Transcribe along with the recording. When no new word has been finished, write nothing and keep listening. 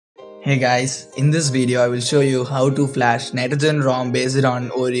Hey guys, in this video I will show you how to flash nitrogen ROM based on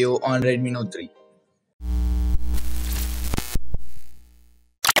Oreo on Redmi Note 3.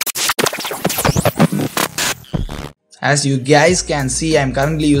 As you guys can see, I am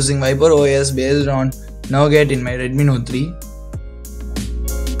currently using Viper OS based on Nougat in my Redmi Note 3.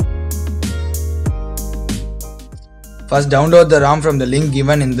 First, download the ROM from the link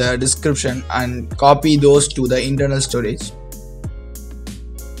given in the description and copy those to the internal storage.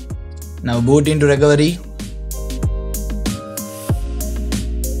 Now boot into recovery.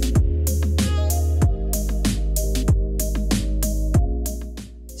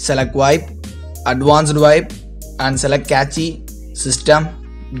 Select wipe, advanced wipe and select cache, system,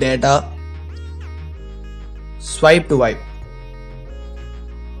 data, swipe to wipe.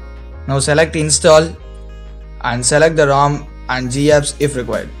 Now select install and select the ROM and GApps if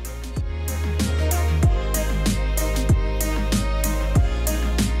required.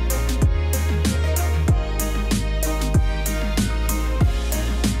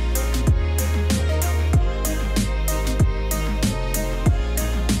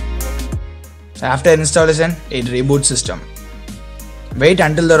 So after installation, it reboots system. Wait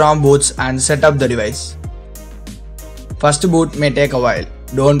until the ROM boots and set up the device. First boot may take a while,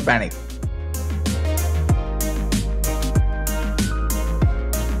 don't panic.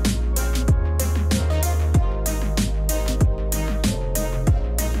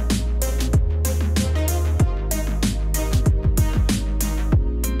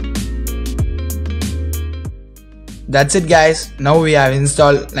 That's it guys, now we have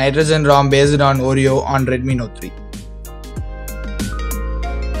installed nitrogen ROM based on Oreo on Redmi Note 3.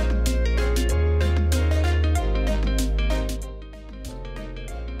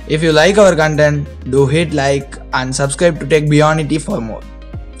 If you like our content, do hit like and subscribe to Tech Beyond IT for more.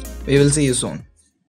 We will see you soon.